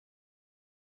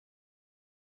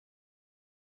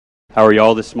How are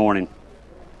y'all this morning?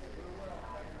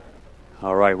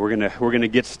 All right, we're gonna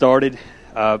get started.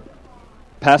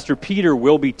 Pastor Peter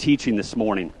will be teaching this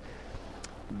morning,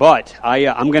 but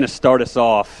I'm going to start us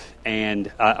off,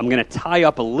 and I'm going to tie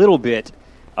up a little bit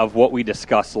of what we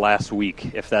discussed last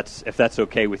week, if that's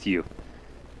okay with you.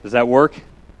 Does that work?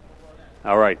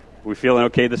 All right, we feeling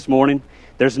okay this morning?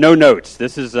 There's no notes.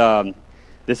 This is going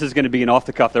to be an off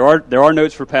the cuff. There are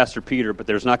notes for Pastor Peter, but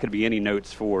there's not going to be any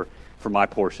notes for my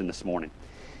portion this morning.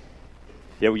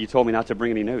 Yeah, well, you told me not to bring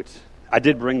any notes. I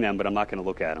did bring them, but I'm not going to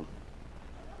look at them.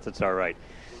 That's all right.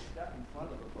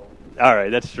 All right,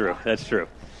 that's true. That's true.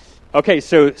 Okay,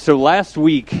 so last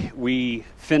week we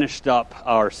finished up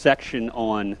our section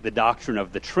on the doctrine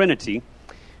of the Trinity,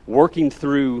 working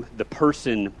through the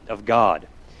person of God.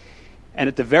 And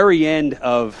at the very end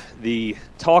of the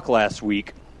talk last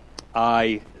week,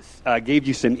 I gave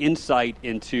you some insight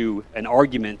into an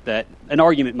argument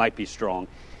might be strong,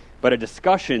 but a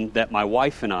discussion that my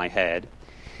wife and I had.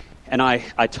 And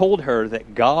I told her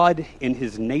that God in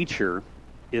his nature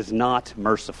is not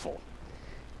merciful.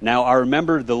 Now, I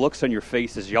remember the looks on your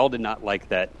faces. Y'all did not like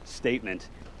that statement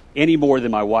any more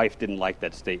than my wife didn't like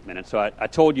that statement. And so I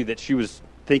told you that she was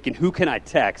thinking, who can I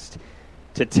text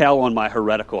to tell on my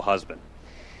heretical husband?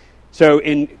 So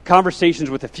in conversations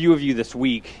with a few of you this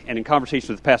week, and in conversations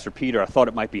with Pastor Peter, I thought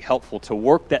it might be helpful to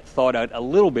work that thought out a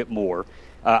little bit more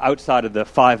outside of the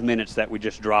 5 minutes that we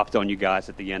just dropped on you guys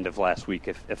at the end of last week,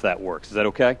 if that works. Is that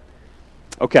okay?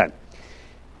 Okay.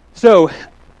 So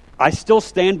I still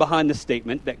stand behind the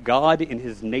statement that God in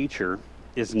his nature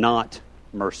is not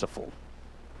merciful.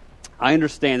 I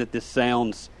understand that this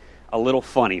sounds a little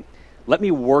funny. Let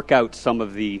me work out some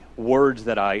of the words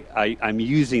that I'm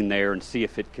using there and see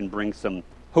if it can bring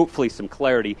hopefully some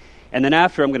clarity. And then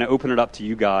after, I'm going to open it up to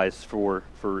you guys for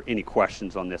any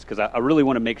questions on this, because I really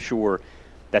want to make sure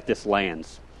that this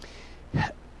lands.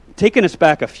 Taking us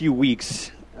back a few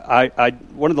weeks,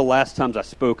 one of the last times I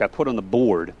spoke, I put on the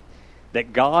board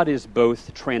that God is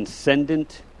both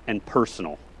transcendent and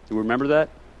personal. Do you remember that?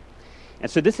 And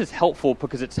so this is helpful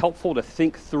because it's helpful to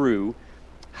think through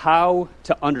how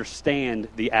to understand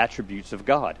the attributes of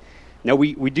God. Now,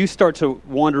 we do start to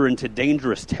wander into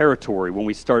dangerous territory when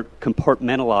we start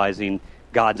compartmentalizing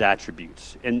God's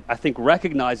attributes. And I think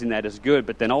recognizing that is good,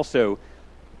 but then also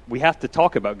we have to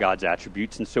talk about God's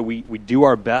attributes, and so we do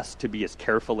our best to be as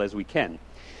careful as we can.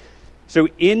 So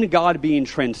in God being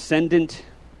transcendent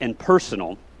and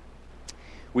personal,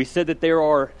 we said that there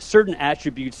are certain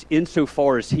attributes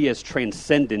insofar as he is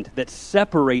transcendent that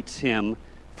separates him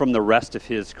from the rest of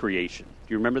his creation.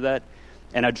 Do you remember that?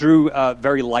 And I drew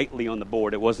very lightly on the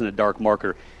board, it wasn't a dark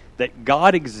marker, that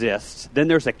God exists, then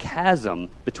there's a chasm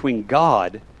between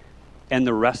God and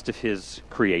the rest of his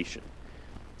creation.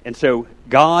 And so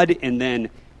God and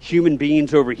then human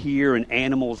beings over here and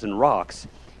animals and rocks.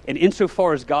 And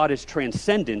insofar as God is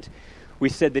transcendent, we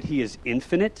said that he is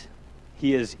infinite,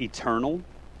 he is eternal,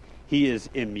 he is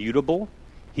immutable,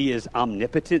 he is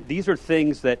omnipotent. These are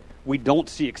things that we don't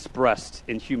see expressed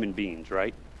in human beings,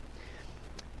 right?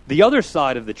 The other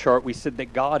side of the chart, we said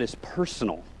that God is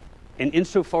personal. And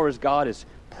insofar as God is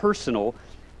personal,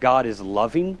 God is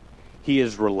loving, he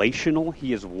is relational,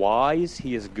 he is wise,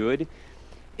 he is good.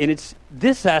 And it's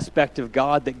this aspect of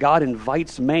God that God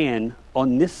invites man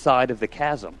on this side of the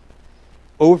chasm,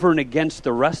 over and against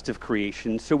the rest of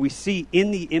creation. So we see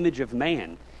in the image of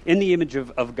man, in the image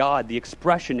of God, the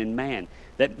expression in man,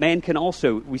 that man can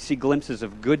also, we see glimpses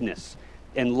of goodness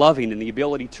and loving and the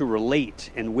ability to relate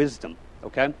and wisdom,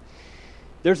 okay?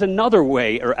 There's another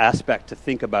way or aspect to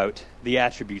think about the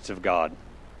attributes of God.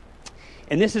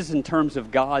 And this is in terms of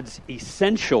God's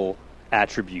essential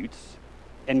attributes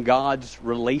and God's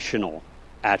relational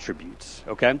attributes,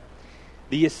 okay?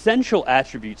 The essential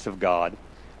attributes of God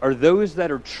are those that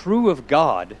are true of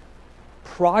God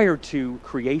prior to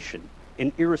creation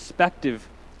and irrespective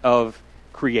of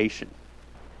creation.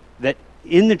 That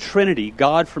in the Trinity,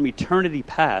 God from eternity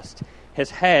past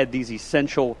has had these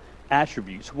essential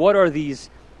attributes. What are these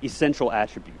essential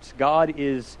attributes? God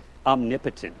is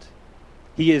omnipotent.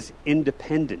 He is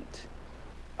independent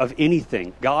of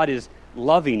anything. God is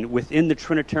loving within the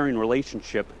Trinitarian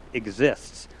relationship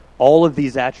exists. All of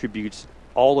these attributes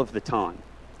all of the time.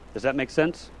 Does that make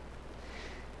sense?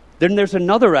 Then there's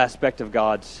another aspect of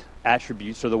God's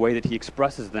attributes, or the way that he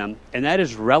expresses them, and that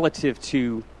is relative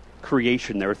to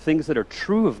creation. There are things that are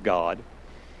true of God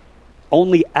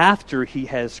only after he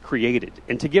has created.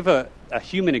 And to give a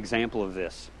human example of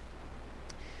this,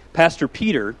 Pastor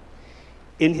Peter,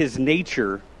 in his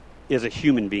nature, is a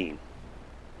human being.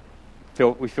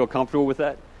 We feel comfortable with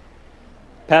that?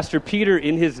 Pastor Peter,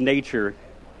 in his nature,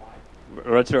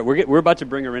 That's right. We're about to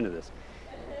bring her into this.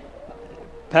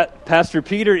 Pastor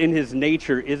Peter, in his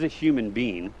nature, is a human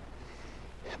being,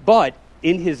 but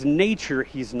in his nature,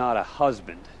 he's not a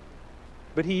husband.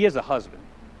 But he is a husband,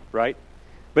 right?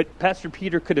 But Pastor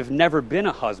Peter could have never been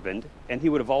a husband, and he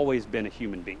would have always been a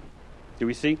human being. Do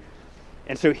we see?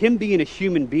 And so him being a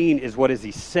human being is what is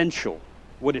essential,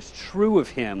 what is true of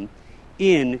him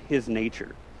in his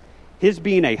nature. His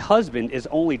being a husband is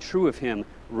only true of him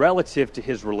relative to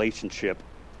his relationship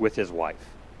with his wife.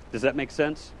 Does that make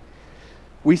sense?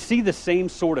 We see the same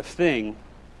sort of thing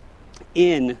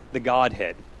in the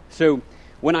Godhead. So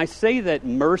when I say that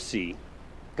mercy,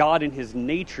 God in his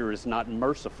nature is not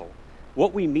merciful,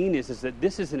 what we mean is that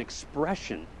this is an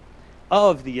expression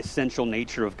of the essential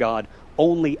nature of God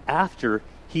only after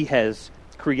he has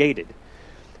created.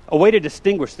 A way to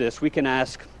distinguish this, we can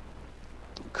ask,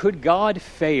 could God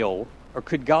fail or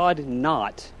could God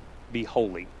not be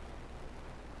holy?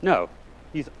 No,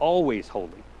 he's always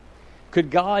holy. Could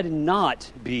God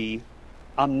not be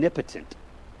omnipotent?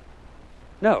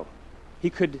 No, he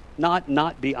could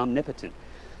not be omnipotent.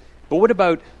 But what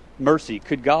about mercy?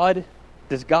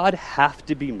 Does God have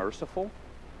to be merciful?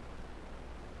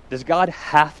 Does God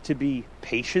have to be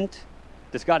patient?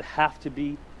 Does God have to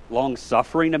be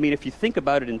long-suffering? I mean, if you think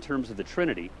about it in terms of the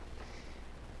Trinity,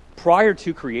 prior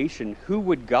to creation, who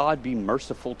would God be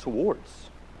merciful towards?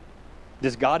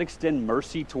 Does God extend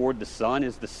mercy toward the Son?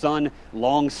 Is the Son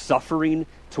long-suffering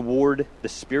toward the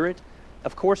Spirit?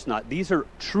 Of course not. These are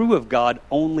true of God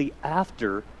only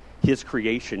after his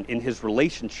creation, in his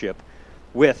relationship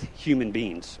with human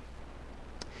beings.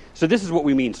 So this is what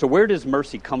we mean. So where does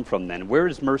mercy come from then? Where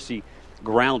is mercy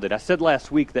grounded? I said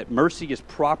last week that mercy is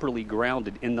properly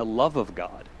grounded in the love of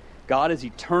God. God is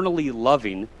eternally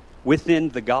loving within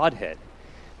the Godhead.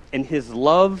 And his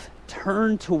love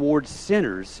turned towards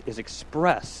sinners is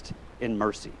expressed in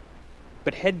mercy.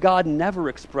 But had God never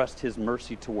expressed his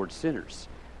mercy towards sinners,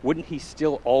 wouldn't he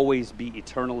still always be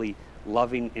eternally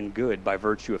loving and good by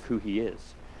virtue of who he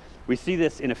is? We see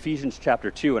this in Ephesians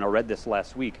chapter 2, and I read this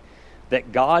last week,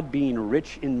 that God being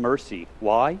rich in mercy,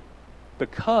 why?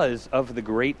 Because of the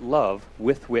great love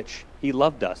with which he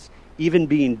loved us, even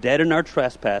being dead in our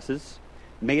trespasses,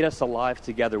 made us alive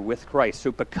together with Christ.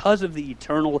 So because of the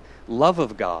eternal love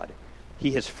of God,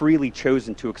 he has freely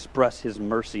chosen to express his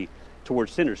mercy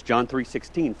towards sinners. John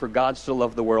 3:16, for God so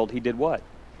loved the world, he did what?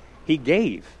 He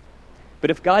gave.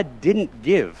 But if God didn't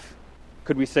give,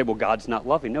 could we say, well, God's not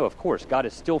loving? No, of course. God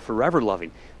is still forever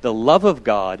loving. The love of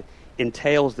God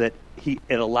entails that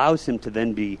it allows him to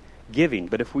then be giving.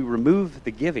 But if we remove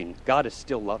the giving, God is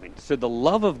still loving. So the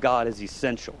love of God is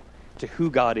essential to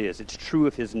who God is. It's true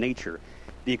of his nature.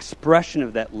 The expression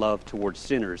of that love towards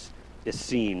sinners is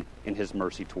seen in his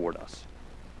mercy toward us.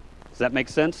 Does that make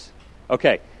sense?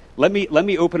 Okay, let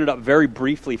me open it up very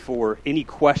briefly for any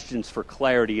questions for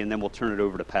clarity, and then we'll turn it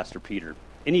over to Pastor Peter.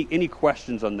 Any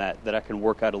questions on that I can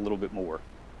work out a little bit more?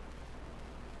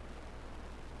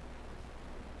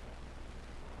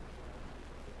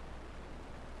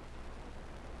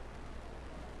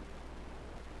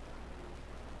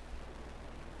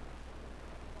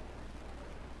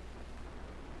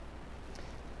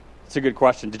 It's a good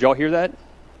question. Did y'all hear that?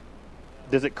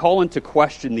 Does it call into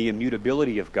question the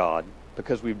immutability of God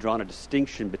because we've drawn a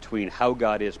distinction between how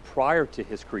God is prior to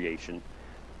his creation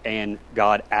and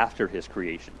God after his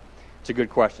creation? It's a good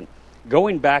question.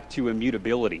 Going back to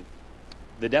immutability,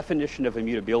 the definition of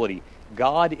immutability,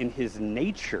 God in his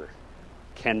nature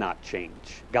cannot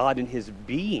change. God in his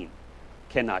being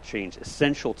cannot change,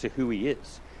 essential to who he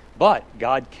is. But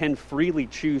God can freely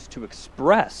choose to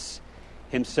express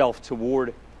himself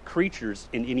toward creatures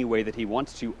in any way that he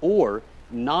wants to, or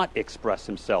not express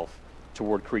himself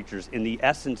toward creatures, in the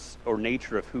essence or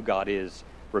nature of who God is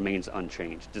remains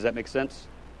unchanged. Does that make sense?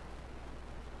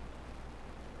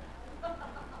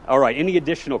 All right, any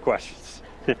additional questions?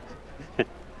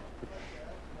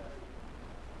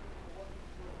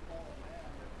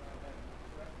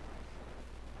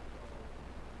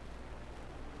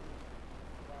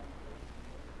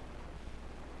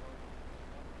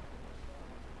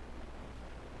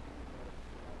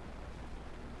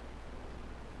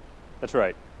 That's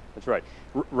right. That's right.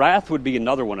 Wrath would be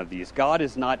another one of these. God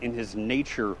is not in his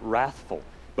nature wrathful,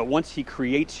 but once he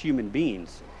creates human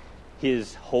beings,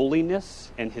 his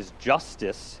holiness and his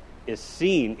justice is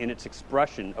seen in its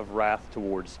expression of wrath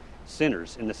towards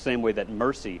sinners, in the same way that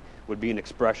mercy would be an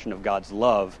expression of God's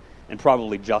love and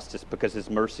probably justice, because his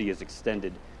mercy is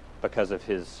extended because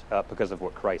of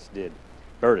what Christ did.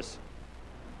 Bertus.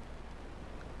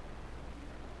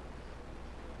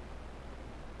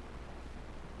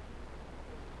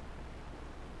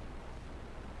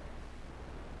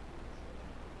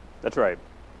 That's right.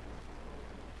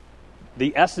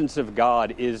 The essence of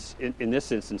God is, in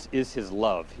this instance, is his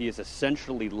love. He is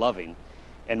essentially loving.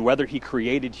 And whether he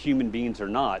created human beings or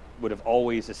not, would have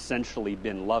always essentially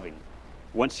been loving.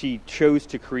 Once he chose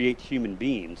to create human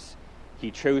beings,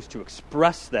 he chose to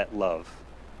express that love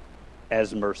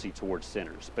as mercy towards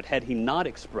sinners. But had he not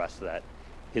expressed that,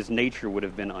 his nature would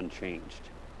have been unchanged.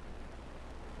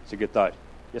 It's a good thought.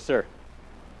 Yes, sir.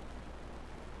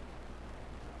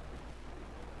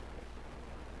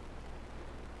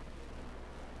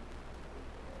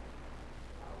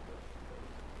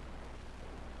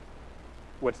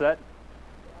 What's that?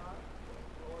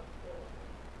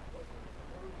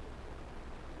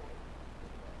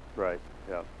 Right,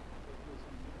 yeah.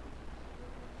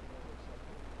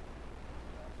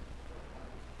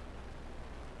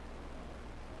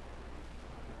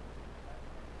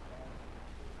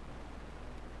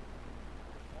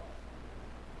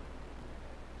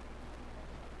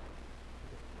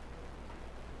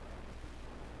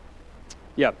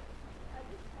 Yeah.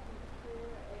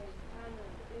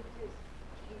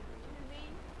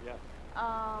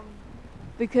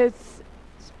 Because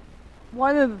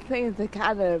one of the things that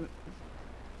kind of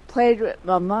played with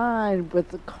my mind with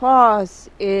the cross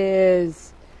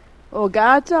is, well,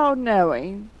 God's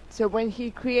all-knowing, so when he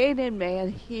created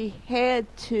man, he had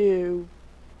to,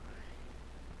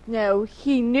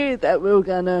 he knew that we were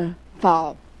going to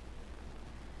fall.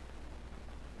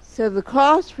 So the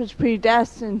cross was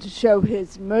predestined to show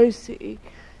his mercy.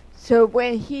 So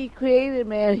when he created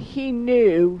man, he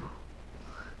knew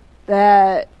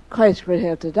that Christ would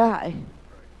have to die. Right.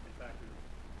 In fact,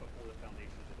 before the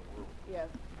foundations of the world,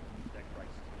 that Christ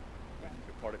was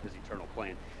a part of his eternal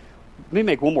plan. Let me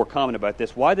make one more comment about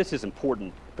this. Why this is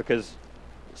important, because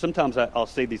sometimes I'll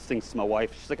say these things to my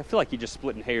wife. She's like, I feel like you're just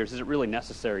splitting hairs. Is it really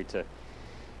necessary to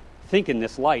think in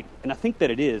this light? And I think that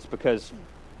it is, because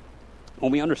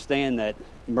when we understand that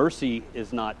mercy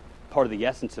is not part of the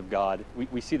essence of God,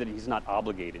 we see that he's not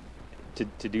obligated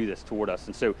to do this toward us.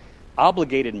 And so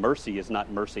obligated mercy is not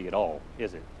mercy at all,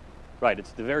 is it? Right,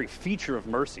 it's the very feature of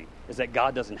mercy, is that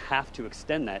God doesn't have to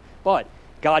extend that, but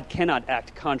God cannot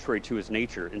act contrary to his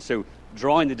nature. And so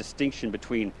drawing the distinction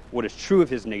between what is true of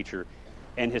his nature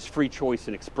and his free choice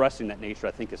in expressing that nature,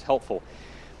 I think, is helpful.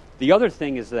 The other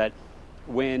thing is that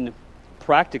when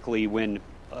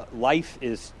life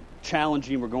is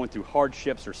challenging, we're going through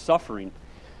hardships or suffering,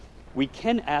 we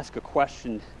can ask a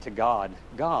question to God.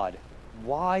 God,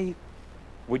 why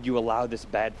would you allow this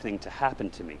bad thing to happen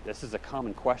to me? This is a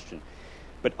common question.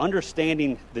 But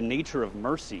understanding the nature of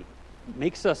mercy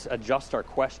makes us adjust our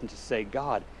question to say,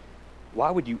 God,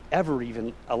 why would you ever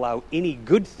even allow any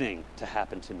good thing to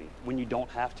happen to me when you don't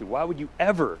have to? Why would you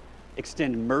ever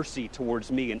extend mercy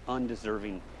towards me, an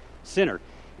undeserving sinner?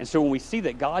 And so when we see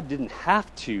that God didn't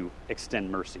have to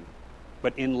extend mercy,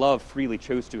 but in love freely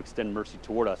chose to extend mercy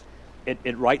toward us,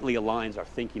 it rightly aligns our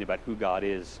thinking about who God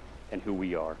is and who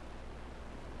we are.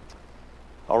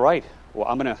 All right. Well,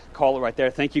 I'm going to call it right there.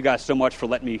 Thank you guys so much for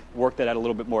letting me work that out a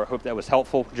little bit more. I hope that was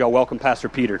helpful. Joe, welcome Pastor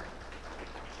Peter.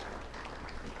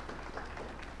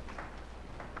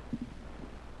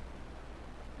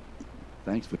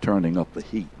 Thanks for turning up the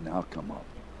heat. Now come up.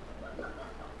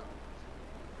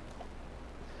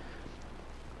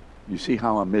 You see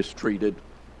how I'm mistreated?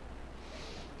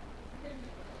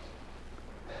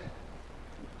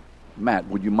 Matt,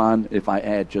 would you mind if I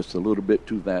add just a little bit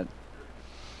to that?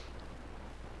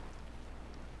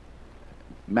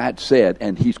 Matt said,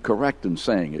 and he's correct in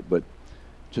saying it, but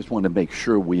just want to make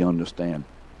sure we understand.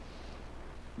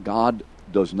 God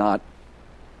does not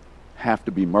have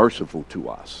to be merciful to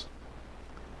us.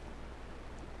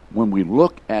 When we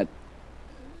look at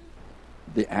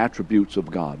the attributes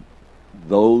of God,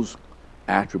 those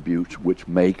attributes which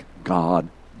make God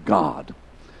God.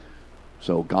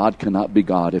 So God cannot be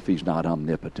God if he's not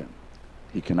omnipotent.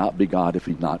 He cannot be God if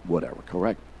he's not whatever,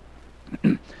 correct?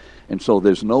 And so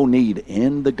there's no need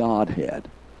in the Godhead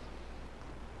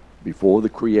before the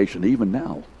creation, even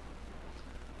now,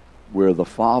 where the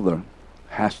Father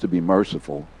has to be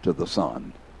merciful to the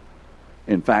Son.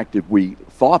 In fact, if we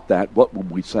thought that, what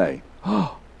would we say?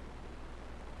 Oh,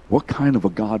 what kind of a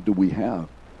God do we have?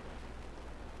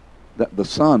 That the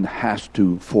Son has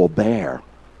to forbear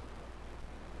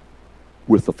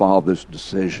with the Father's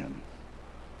decision,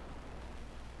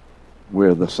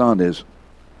 where the Son is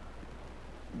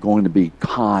going to be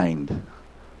kind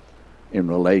in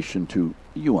relation to,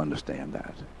 you understand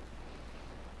that.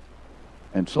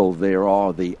 And so there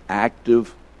are the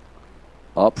active,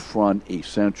 upfront,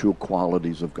 essential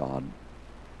qualities of God,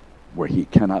 where he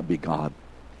cannot be God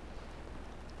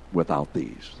without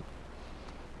these.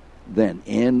 Then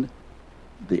in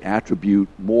the attribute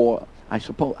more, I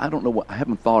suppose, I don't know what, I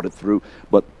haven't thought it through,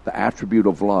 but the attribute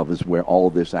of love is where all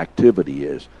this activity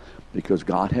is, because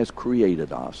God has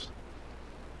created us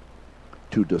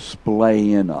to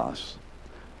display in us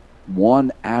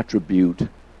one attribute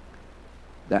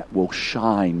that will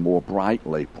shine more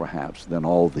brightly, perhaps, than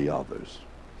all the others,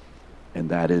 and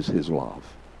that is his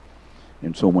love.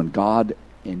 And so when God,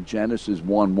 in Genesis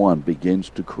 1:1, begins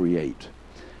to create,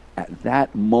 at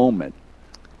that moment,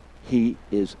 he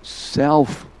is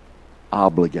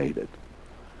self-obligated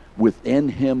within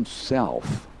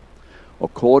himself,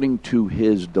 according to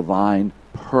his divine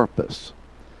purpose.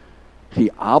 He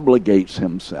obligates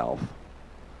himself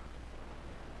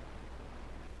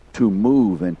to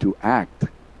move and to act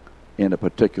in a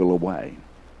particular way.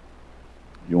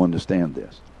 You understand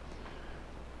this?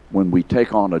 When we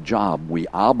take on a job, we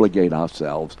obligate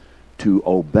ourselves to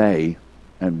obey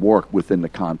and work within the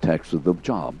context of the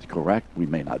job, correct? We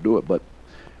may not do it, but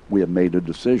we have made a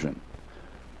decision.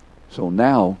 So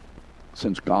now,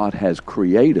 since God has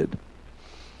created,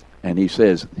 and he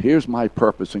says, here's my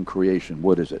purpose in creation,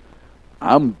 what is it?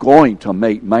 I'm going to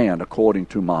make man according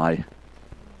to my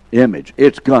image.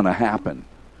 It's going to happen.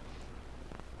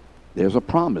 There's a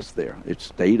promise there. It's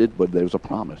stated, but there's a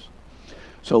promise.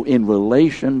 So in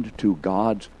relation to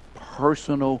God's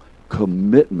personal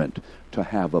commitment to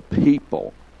have a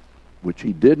people, which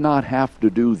he did not have to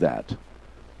do that.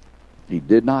 He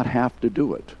did not have to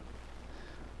do it.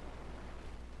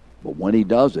 But when he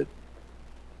does it,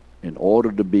 in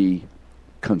order to be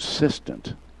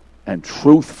consistent and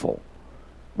truthful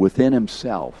within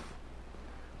himself,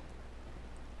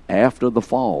 after the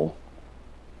fall,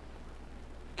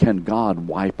 can God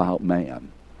wipe out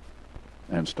man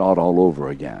and start all over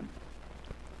again?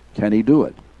 Can he do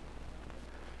it?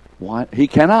 Why? He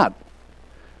cannot.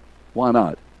 Why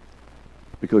not?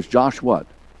 Because Josh, what?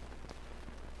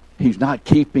 He's not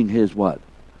keeping his what?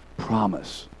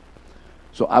 Promise.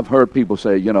 So I've heard people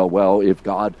say, well, if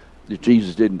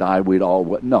Jesus didn't die, we'd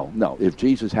all... No. If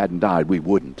Jesus hadn't died, we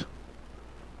wouldn't.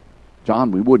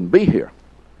 John, we wouldn't be here.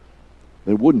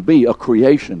 There wouldn't be a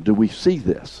creation. Do we see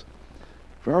this?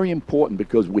 Very important,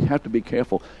 because we have to be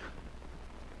careful.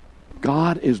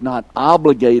 God is not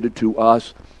obligated to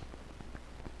us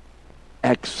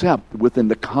except within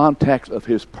the context of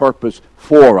his purpose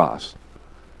for us.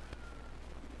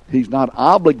 He's not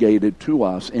obligated to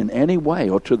us in any way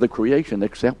or to the creation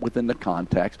except within the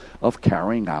context of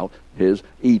carrying out his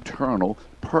eternal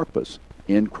purpose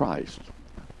in Christ.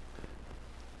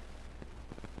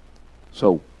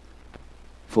 So,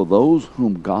 for those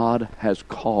whom God has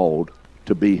called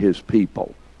to be his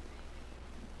people,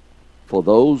 for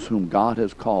those whom God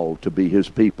has called to be his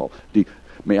people,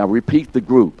 may I repeat the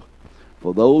group?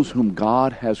 For those whom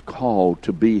God has called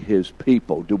to be his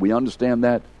people. Do we understand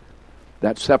that?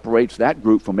 That separates that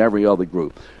group from every other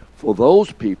group. For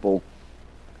those people,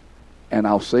 and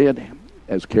I'll say it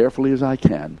as carefully as I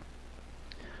can,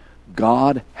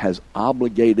 God has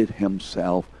obligated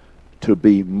himself to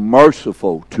be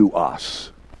merciful to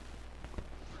us.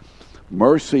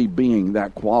 Mercy being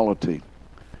that quality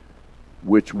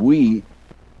which we,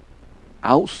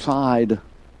 outside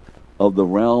of the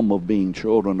realm of being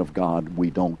children of God,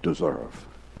 we don't deserve.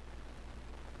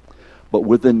 But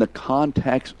within the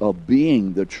context of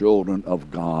being the children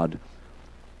of God,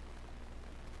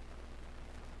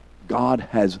 God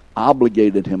has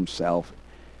obligated himself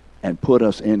and put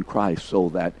us in Christ so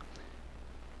that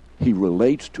he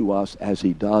relates to us as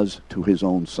he does to his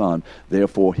own son.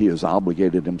 Therefore, he has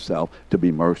obligated himself to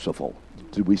be merciful.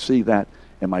 Do we see that?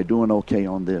 Am I doing okay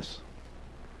on this?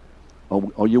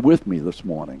 Are you with me this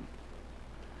morning?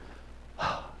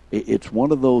 It's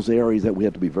one of those areas that we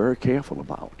have to be very careful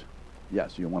about.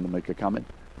 Yes, you want to make a comment?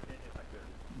 If I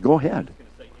could. Go ahead. I was going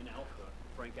to say, in Alpha,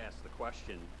 Frank asked the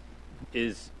question,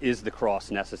 is the cross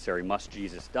necessary? Must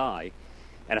Jesus die?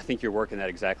 And I think you're working that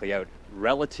exactly out.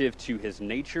 Relative to his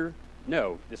nature,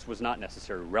 no, this was not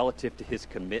necessary. Relative to his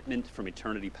commitment from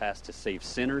eternity past to save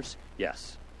sinners,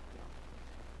 yes.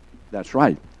 That's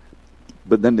right.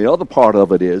 But then the other part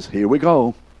of it is, here we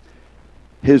go,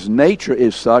 his nature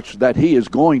is such that he is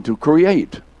going to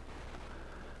create.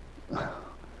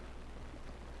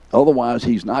 Otherwise,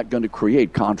 he's not going to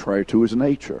create contrary to his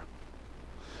nature.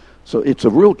 So it's a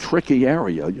real tricky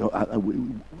area.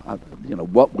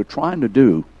 What we're trying to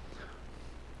do.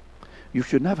 You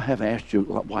should never have asked your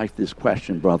wife this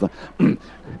question, brother.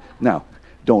 Now,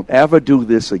 don't ever do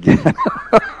this again.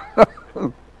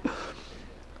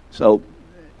 So,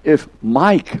 if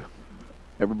Mike,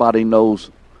 everybody knows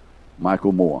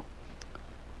Michael Moore.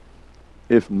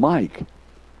 If Mike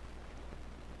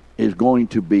is going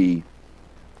to be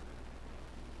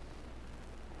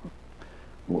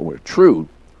true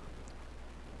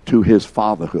to his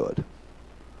fatherhood.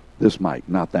 This Mike,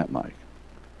 not that Mike.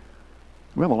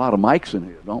 We have a lot of Mikes in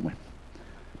here, don't we?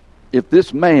 If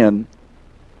this man,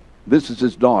 this is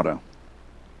his daughter,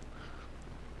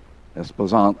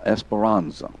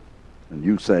 Esperanza, and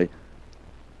you say,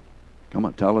 come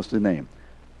on, tell us the name.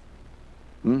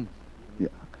 Yeah.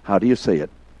 How do you say it?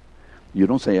 You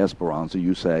don't say Esperanza,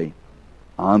 you say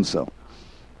Anza.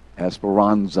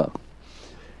 Esperanza.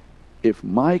 If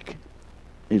Mike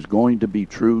is going to be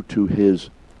true to his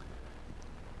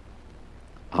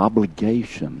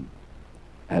obligation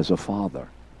as a father,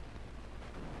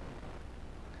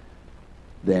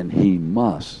 then he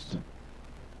must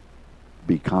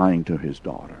be kind to his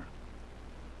daughter.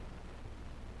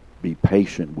 Be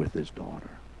patient with his daughter.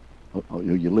 Oh,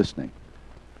 you're listening.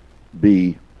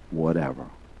 Be whatever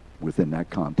within that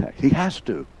context. He has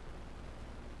to.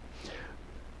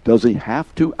 Does he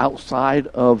have to outside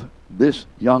of this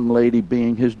young lady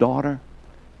being his daughter?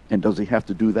 And does he have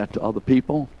to do that to other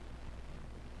people?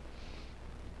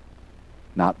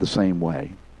 Not the same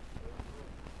way.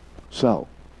 So,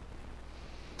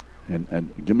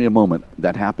 and give me a moment.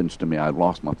 That happens to me. I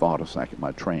lost my thought a second.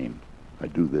 My train. I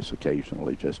do this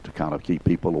occasionally just to kind of keep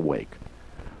people awake,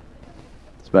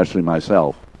 especially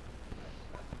myself.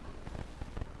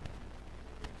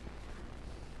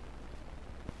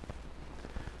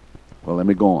 Well, let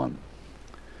me go on.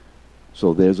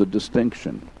 So there's a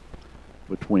distinction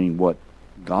between what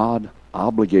God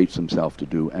obligates himself to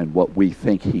do and what we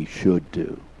think he should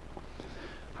do.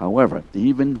 However,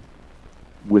 even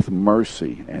with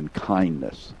mercy and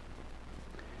kindness,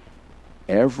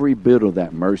 every bit of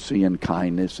that mercy and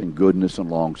kindness and goodness and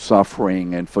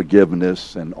long-suffering and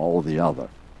forgiveness and all the other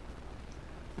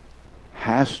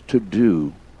has to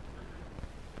do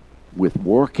with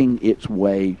working its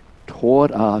way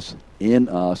toward us, in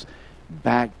us,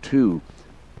 back to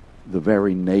the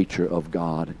very nature of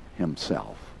God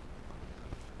himself.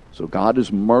 So God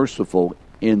is merciful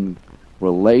in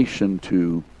relation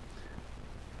to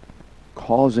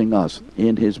causing us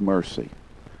in his mercy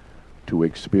to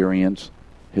experience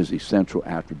his essential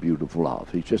attribute of love.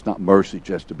 He's just not mercy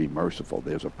just to be merciful.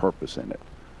 There's a purpose in it.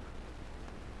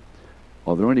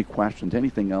 Are there any questions?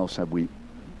 Anything else? Have we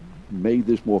made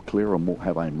this more clear, or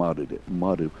have I muddled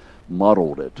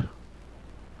it?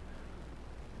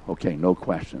 Okay, no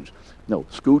questions. No,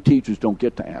 school teachers don't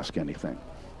get to ask anything.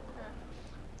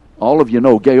 All of you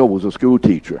know Gail was a school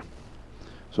teacher,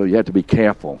 so you have to be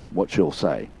careful what she'll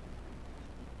say.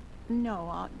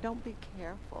 No, don't be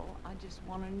careful. I just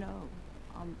want to know.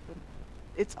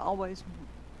 It's always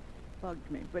bugged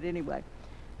me. But anyway,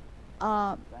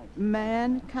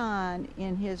 mankind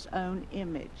in his own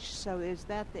image. So is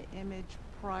that the image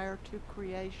prior to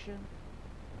creation?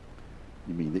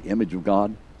 You mean the image of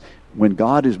God? When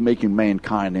God is making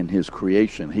mankind in his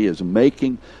creation, he is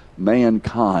making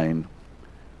mankind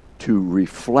to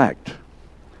reflect,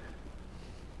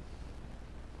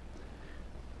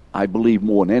 I believe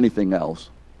more than anything else,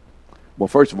 well,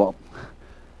 first of all,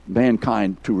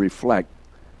 mankind to reflect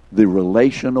the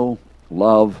relational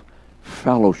love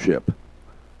fellowship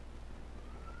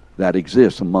that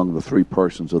exists among the three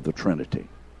persons of the Trinity.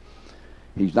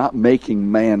 He's not making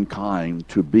mankind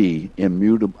to be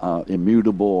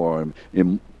immutable or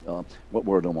what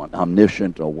word I want,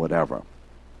 omniscient or whatever.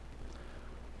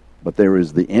 But there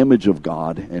is the image of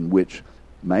God in which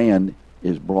man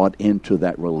is brought into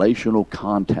that relational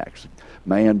context.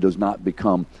 Man does not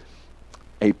become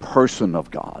a person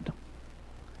of God.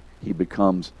 He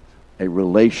becomes a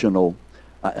relational.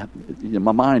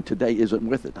 My mind today isn't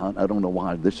with it. I don't know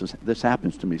why this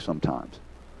happens to me sometimes.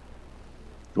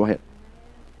 Go ahead.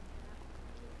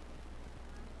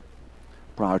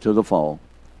 Prior to the fall.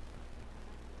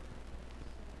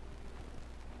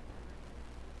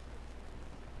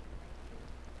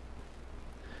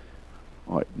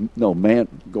 All right. No, man,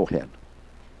 go ahead.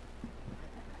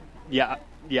 Yeah,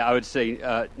 I would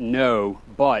say no,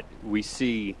 but we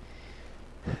see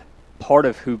part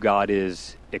of who God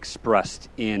is expressed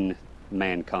in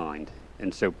mankind.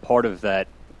 And so part of that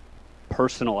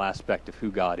personal aspect of who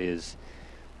God is,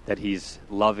 that he's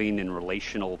loving and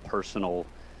relational, personal,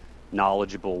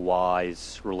 knowledgeable,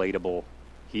 wise, relatable.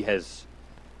 He has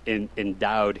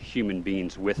endowed human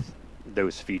beings with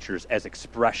those features as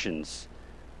expressions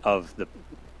of the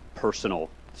personal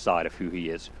side of who he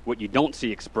is. What you don't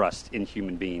see expressed in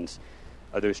human beings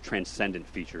are those transcendent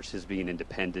features, his being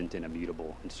independent and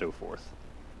immutable and so forth.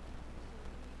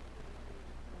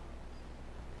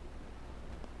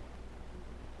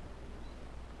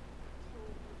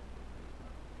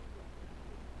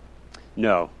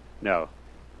 No.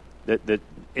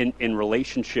 In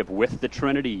relationship with the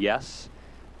Trinity, yes,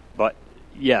 but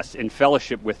yes, in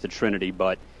fellowship with the Trinity,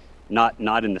 but not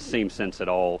in the same sense at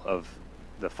all of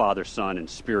the Father, Son, and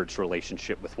Spirit's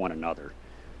relationship with one another.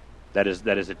 That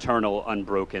is eternal,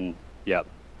 unbroken. Yep.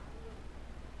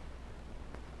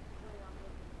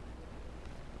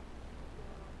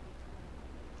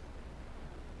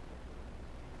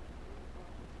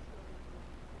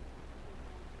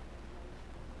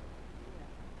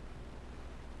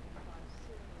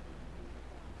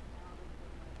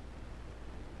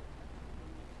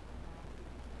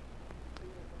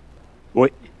 Well,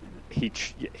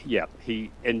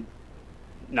 and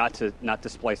not to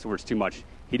splice the words too much.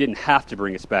 He didn't have to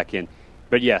bring us back in,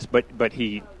 but yes, but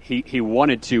he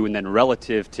wanted to, and then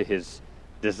relative to his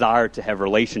desire to have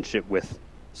relationship with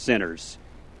sinners,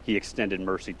 he extended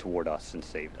mercy toward us and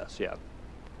saved us. Yeah.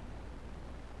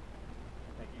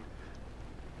 Thank you.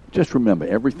 Just remember,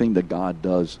 everything that God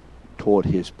does toward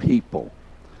his people,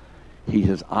 he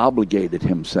has obligated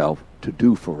himself to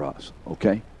do for us,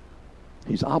 okay?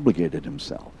 He's obligated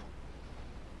himself.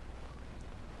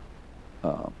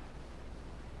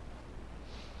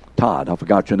 Todd, I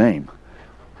forgot your name.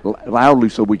 Loudly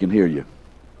so we can hear you.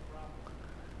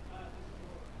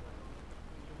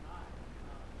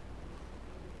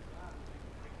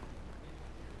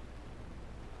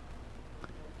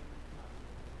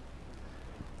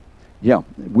 Yeah,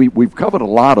 we've covered a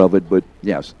lot of it, but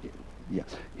yes,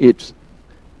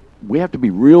 we have to be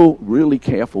really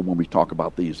careful when we talk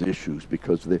about these issues,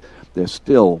 because they're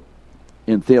still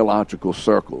in theological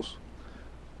circles.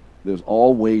 There's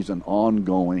always an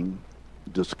ongoing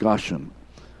discussion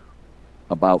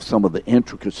about some of the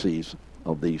intricacies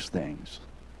of these things.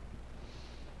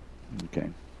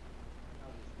 Okay.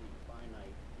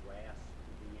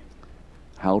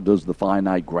 How does the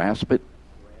finite grasp it?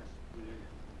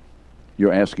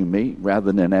 You're asking me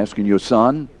rather than asking your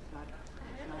son?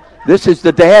 This is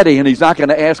the daddy, and he's not going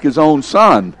to ask his own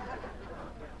son.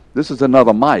 This is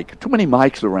another mic. Too many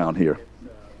mics around here.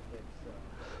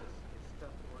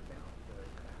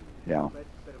 Yeah. But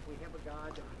if we have a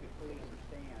God that we can fully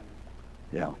understand,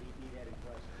 Yeah. would he be that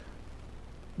impressive?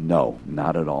 No,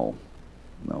 not at all.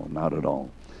 No, not at all.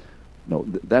 No,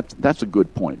 that's a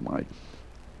good point, Mike.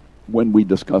 When we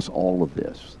discuss all of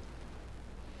this,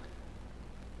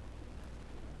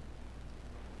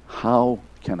 how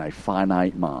can a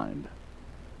finite mind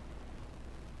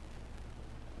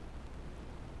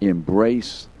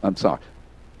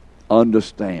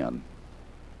understand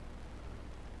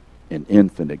an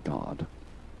infinite God?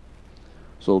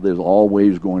 So there's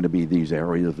always going to be these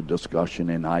areas of discussion,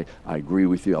 and I agree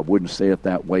with you. I wouldn't say it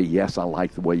that way. Yes, I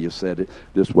like the way you said it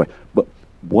this way. But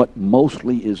what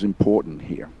mostly is important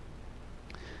here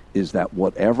is that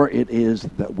whatever it is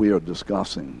that we are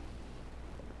discussing,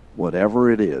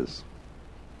 whatever it is,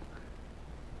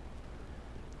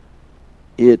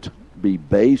 it be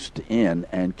based in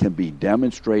and can be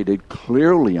demonstrated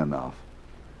clearly enough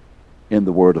in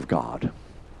the Word of God.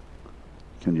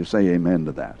 Can you say amen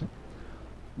to that?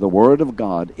 The Word of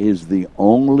God is the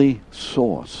only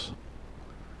source.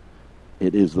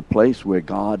 It is the place where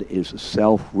God is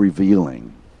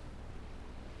self-revealing.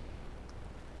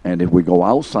 And if we go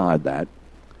outside that,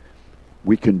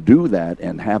 we can do that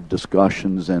and have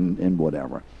discussions and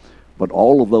whatever. But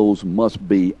all of those must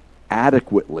be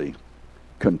adequately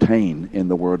contained in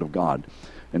the Word of God.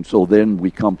 And so then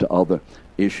we come to other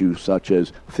issues such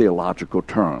as theological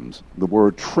terms. The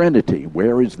word Trinity,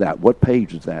 where is that? What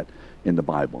page is that in the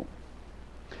Bible?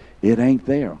 It ain't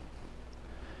there.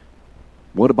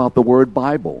 What about the word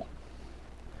Bible?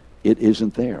 It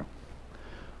isn't there.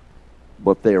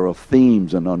 But there are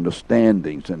themes and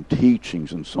understandings and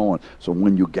teachings and so on. So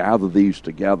when you gather these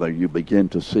together, you begin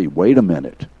to see, wait a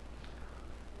minute.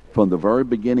 From the very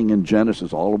beginning in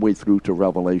Genesis all the way through to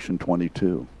Revelation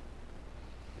 22,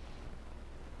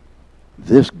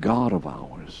 this God of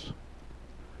ours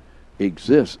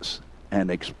exists and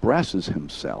expresses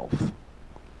himself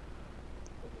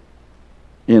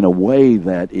in a way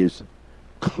that is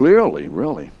clearly,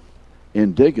 really,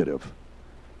 indicative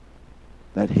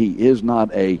that he is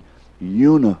not a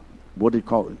Unitarian,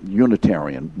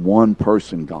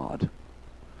 one-person God.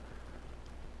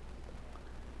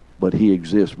 But he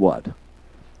exists what?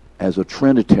 As a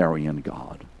Trinitarian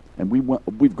God. And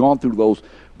we've gone through those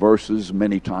verses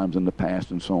many times in the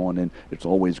past and so on, and it's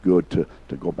always good to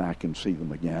go back and see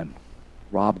them again.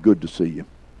 Rob, good to see you.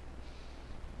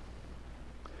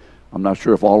 I'm not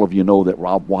sure if all of you know that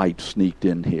Rob White sneaked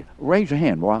in here. Raise your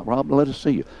hand, Rob, let us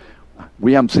see you.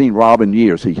 We haven't seen Rob in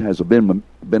years. He has been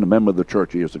a member of the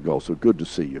church years ago, so good to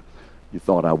see you. You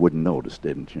thought I wouldn't notice,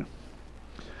 didn't you?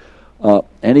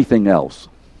 Anything else?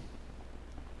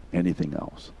 Anything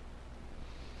else?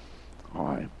 All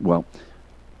right. Okay. Well,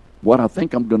 what I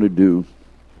think I'm going to do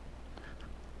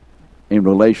in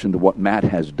relation to what Matt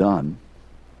has done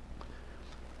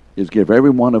is give every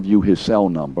one of you his cell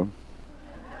number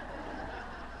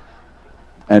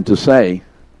and to say,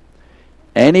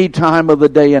 any time of the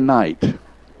day and night,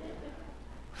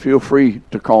 feel free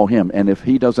to call him. And if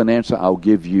he doesn't answer, I'll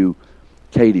give you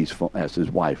Katie's phone, as his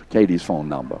wife, Katie's phone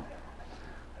number.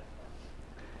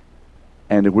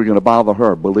 And if we're going to bother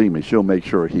her, believe me, she'll make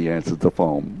sure he answers the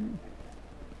phone.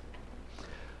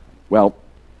 Well,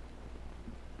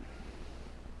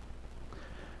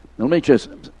 let me just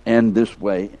end this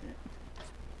way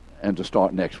and to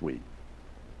start next week.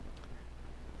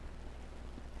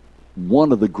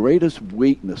 One of the greatest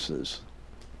weaknesses,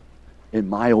 in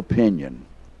my opinion,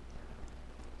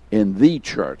 in the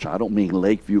church, I don't mean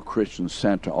Lakeview Christian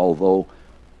Center, although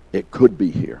it could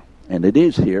be here, and it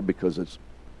is here because it's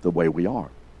the way we are,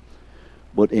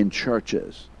 but in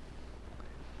churches,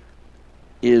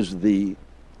 is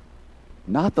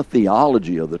not the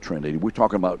theology of the Trinity. We're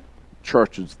talking about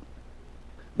churches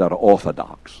that are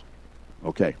orthodox.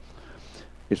 Okay.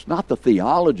 It's not the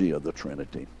theology of the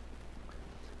Trinity.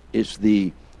 It's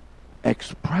the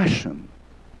expression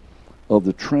of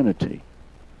the Trinity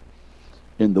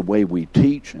in the way we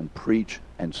teach and preach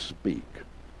and speak.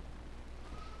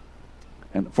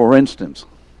 And for instance,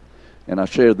 and I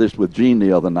shared this with Gene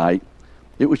the other night,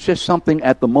 it was just something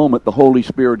at the moment the Holy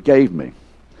Spirit gave me.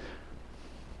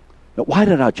 Now, why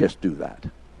did I just do that?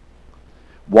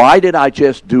 Why did I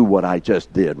just do what I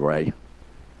just did, Ray?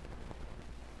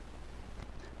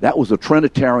 That was a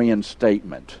Trinitarian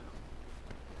statement.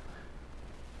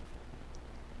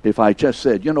 If I just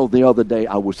said, the other day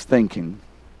I was thinking,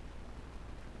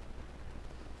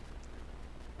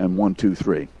 and 1, 2,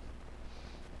 3.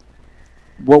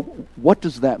 Well, what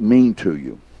does that mean to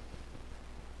you?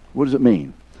 What does it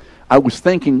mean? I was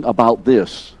thinking about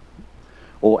this,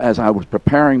 or as I was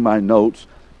preparing my notes,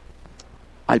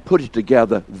 I put it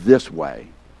together this way.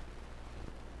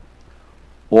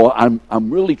 Or I'm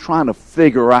really trying to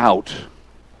figure out,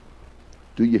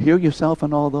 do you hear yourself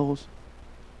in all those?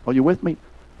 Are you with me?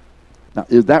 Now,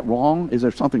 is that wrong? Is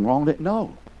there something wrong with it?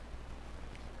 No.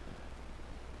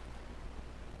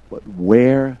 But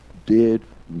where did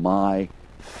my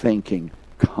thinking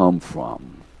come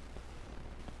from?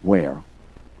 Where?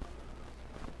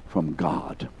 From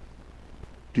God.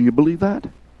 Do you believe that?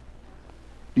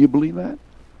 Do you believe that?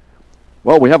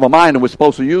 Well, we have a mind and we're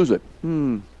supposed to use it.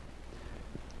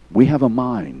 We have a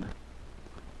mind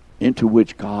into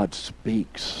which God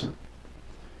speaks.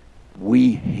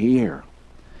 We hear.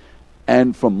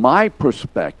 And from my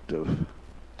perspective,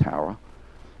 Tara,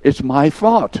 it's my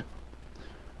thought.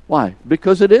 Why?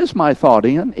 Because it is my thought,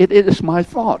 Ian. It is my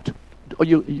thought. Oh,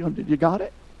 you got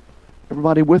it?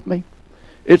 Everybody with me?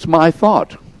 It's my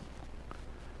thought.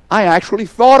 I actually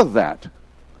thought of that.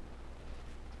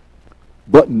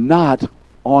 But not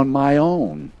on my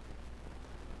own.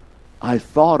 I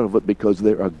thought of it because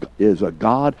there is a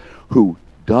God who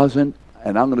doesn't,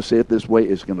 and I'm going to say it this way,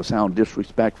 it's going to sound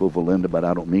disrespectful, Valinda, but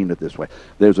I don't mean it this way.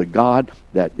 There's a God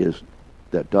that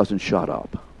doesn't shut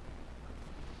up.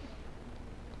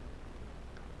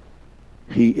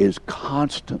 He is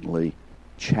constantly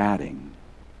chatting,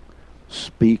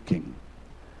 speaking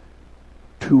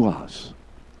to us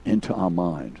into our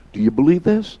mind. Do you believe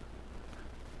this?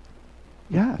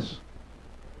 Yes.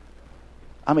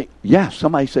 I mean, yes,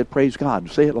 somebody said, praise God.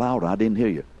 Say it louder. I didn't hear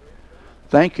you.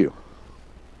 Thank you.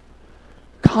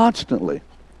 Constantly.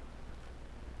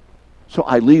 So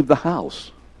I leave the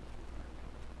house.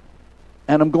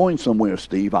 And I'm going somewhere,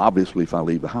 Steve. Obviously, if I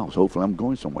leave the house, hopefully I'm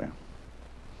going somewhere.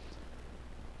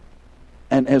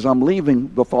 And as I'm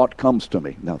leaving, the thought comes to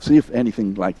me. Now, see if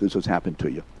anything like this has happened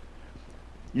to you.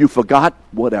 You forgot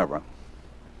whatever.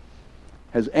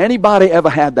 Has anybody ever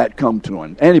had that come to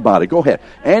them? Anybody? Go ahead.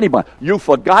 Anybody. You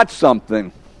forgot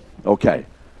something. Okay.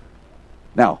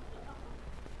 Now,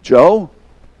 Joe,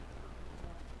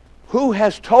 who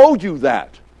has told you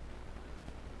that?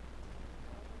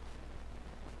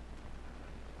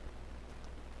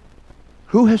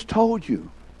 Who has told you?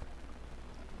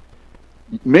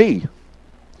 Me.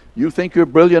 You think you're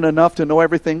brilliant enough to know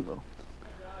everything?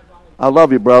 I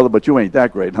love you, brother, but you ain't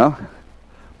that great, huh?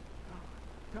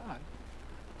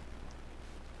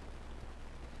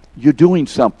 You're doing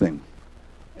something,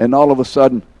 and all of a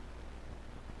sudden,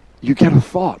 you get a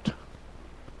thought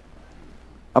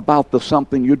about the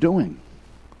something you're doing.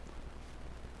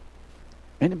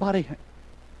 Anybody?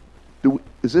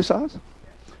 Is this us?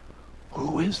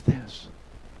 Who is this?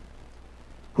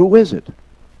 Who is it?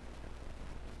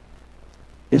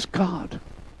 It's God.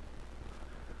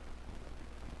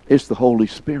 It's the Holy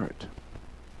Spirit.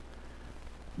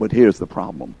 But here's the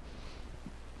problem.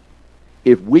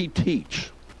 If we teach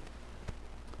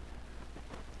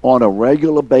on a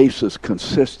regular basis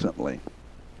consistently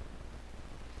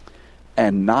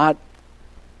and not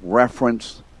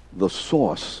reference the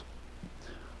source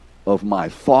of my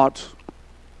thoughts,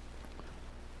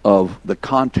 of the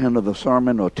content of the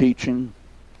sermon or teaching,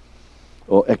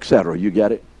 or etc., you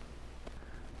get it?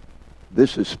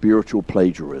 This is spiritual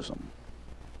plagiarism.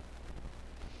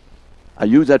 I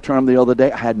used that term the other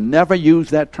day. I had never used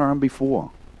that term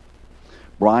before.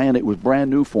 Brian, it was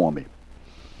brand new for me.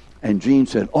 And Gene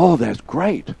said, "Oh, that's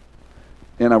great."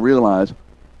 And I realized,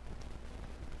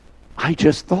 I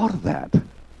just thought of that.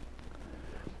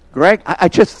 Greg, I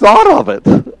just thought of it.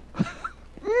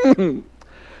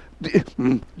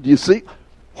 Do you see?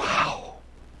 Wow.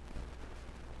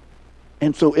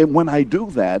 And so when I do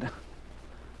that,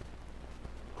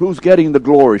 who's getting the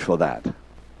glory for that?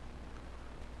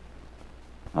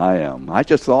 I am. I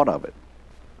just thought of it.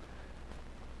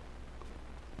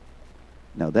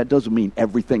 Now, that doesn't mean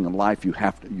everything in life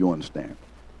you understand.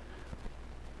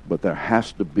 But there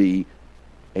has to be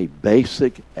a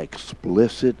basic,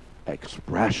 explicit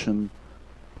expression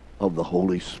of the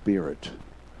Holy Spirit,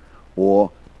 or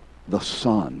the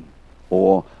Son,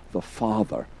 or the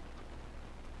Father,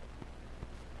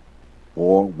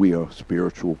 or we are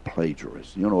spiritual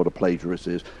plagiarists. You know what a plagiarist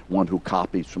is? One who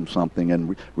copies from something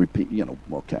and repeat,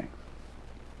 okay.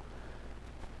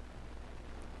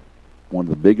 One of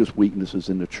the biggest weaknesses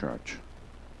in the church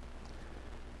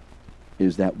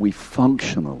is that we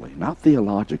functionally, not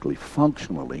theologically,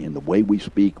 functionally, in the way we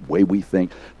speak, the way we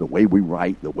think, the way we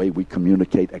write, the way we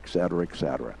communicate, etc.,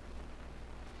 etc.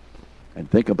 And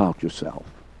think about yourself.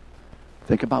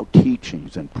 Think about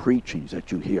teachings and preachings that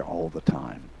you hear all the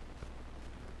time.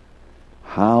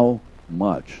 How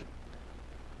much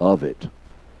of it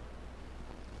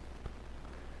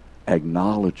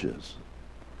acknowledges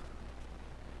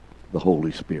the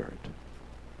Holy Spirit?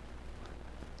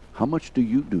 How much do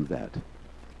you do that?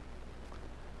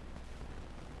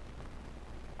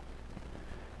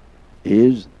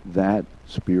 Is that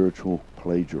spiritual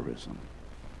plagiarism?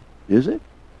 Is it?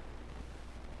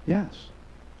 Yes.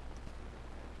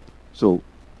 So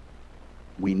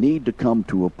we need to come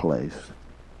to a place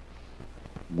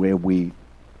where we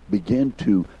begin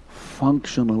to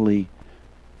functionally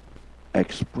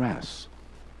express,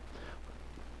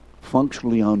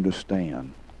 functionally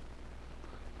understand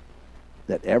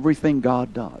that everything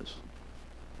God does.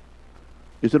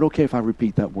 Is it okay if I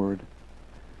repeat that word?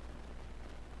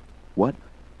 What?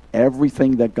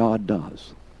 Everything that God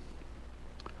does.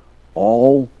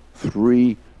 All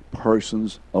three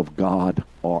persons of God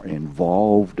are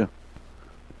involved.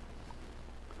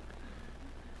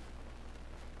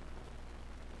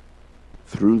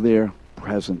 Through their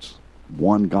presence,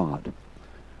 one God,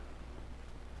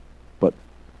 but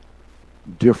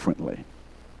differently.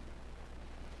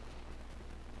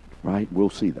 Right? We'll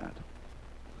see that.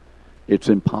 It's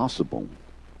impossible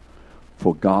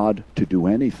for God to do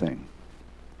anything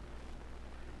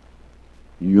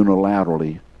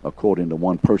unilaterally, according to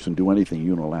one person, do anything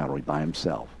unilaterally by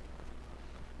himself.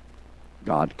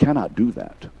 God cannot do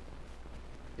that.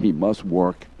 He must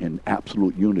work in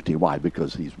absolute unity. Why?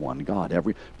 Because he's one God.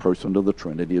 Every person of the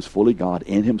Trinity is fully God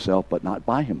in himself, but not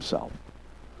by himself.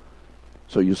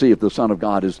 So you see, if the Son of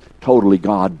God is totally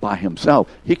God by himself,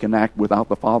 he can act without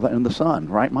the Father and the Son.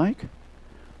 Right, Mike?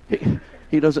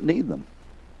 He doesn't need them.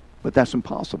 But that's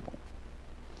impossible.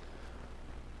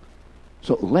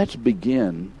 So let's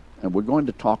begin, and we're going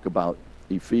to talk about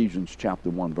Ephesians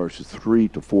chapter 1, verses 3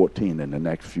 to 14 in the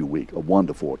next few weeks, or 1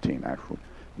 to 14, actually,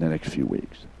 in the next few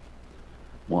weeks.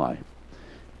 Why?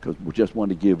 Because we just want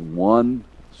to give one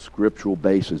scriptural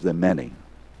basis. There are many.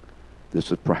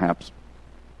 This is perhaps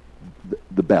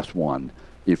the best one,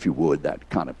 if you would, that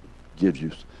kind of gives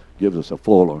us a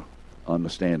fuller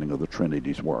understanding of the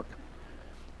Trinity's work.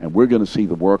 And we're going to see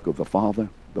the work of the Father,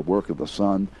 the work of the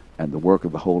Son, and the work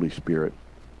of the Holy Spirit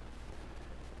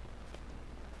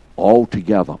all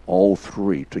together, all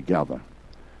three together,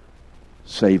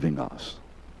 saving us.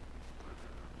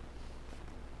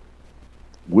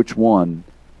 Which one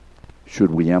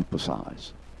should we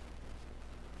emphasize?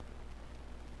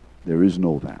 There is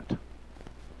no that.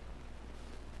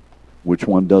 Which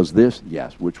one does this?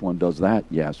 Yes. Which one does that?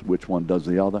 Yes. Which one does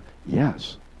the other?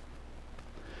 Yes.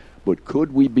 But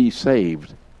could we be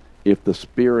saved if the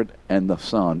Spirit and the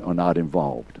Son are not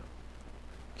involved?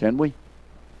 Can we?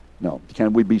 No.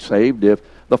 Can we be saved if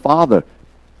the Father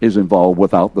is involved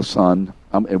without the Son?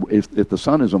 If the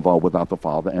Son is involved without the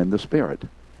Father and the Spirit?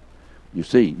 You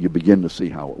see, you begin to see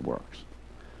how it works.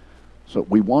 So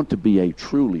we want to be a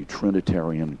truly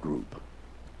Trinitarian group.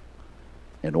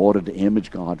 in order to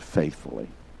image God faithfully,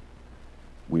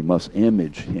 we must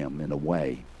image him in a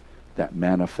way that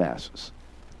manifests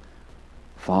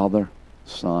Father,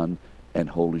 Son, and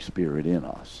Holy Spirit in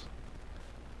us.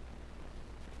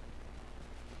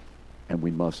 And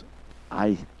we must,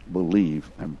 I believe,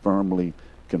 I'm firmly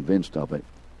convinced of it,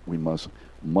 we must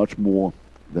much more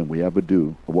than we ever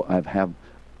do,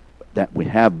 that we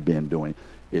have been doing,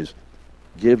 is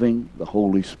giving the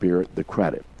Holy Spirit the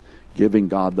credit, giving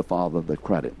God the Father the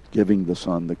credit, giving the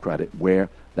Son the credit, where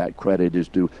that credit is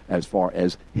due as far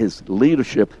as his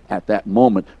leadership at that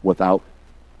moment without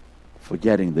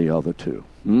forgetting the other two.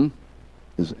 Am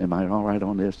I all right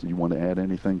on this? Do you want to add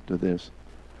anything to this?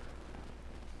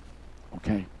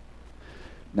 Okay.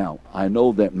 Now, I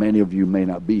know that many of you may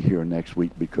not be here next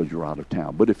week because you're out of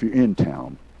town. But if you're in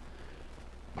town,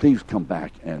 please come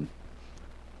back. And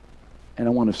I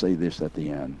want to say this at the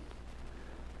end.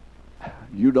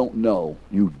 You don't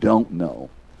know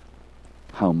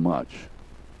how much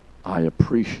I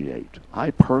appreciate.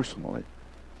 I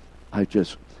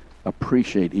just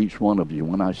appreciate each one of you.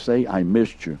 When I say I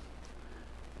missed you,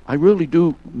 I really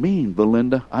do mean,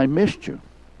 Belinda, I missed you.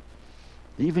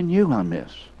 Even you I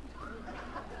miss.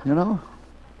 You know?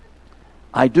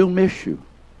 I do miss you.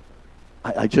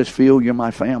 I just feel you're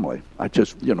my family. I'm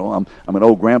an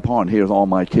old grandpa and here's all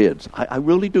my kids. I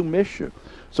really do miss you.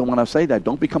 So when I say that,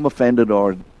 don't become offended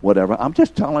or whatever. I'm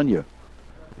just telling you.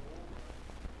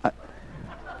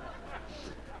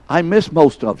 I miss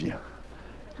most of you.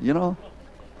 You know?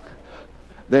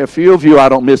 There are a few of you I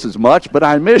don't miss as much, but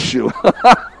I miss you.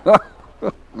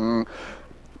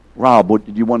 Rob,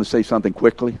 do you want to say something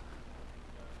quickly?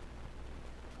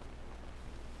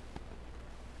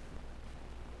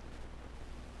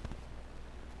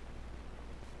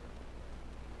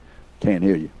 Can't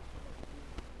hear you.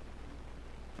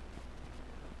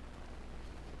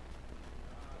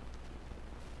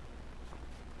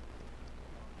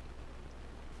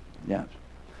 Yes.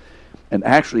 And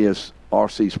actually, as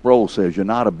R.C. Sproul says, you're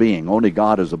not a being. Only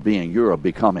God is a being. You're a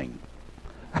becoming.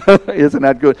 Isn't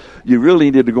that good? You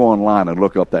really need to go online and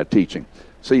look up that teaching.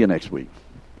 See you next week.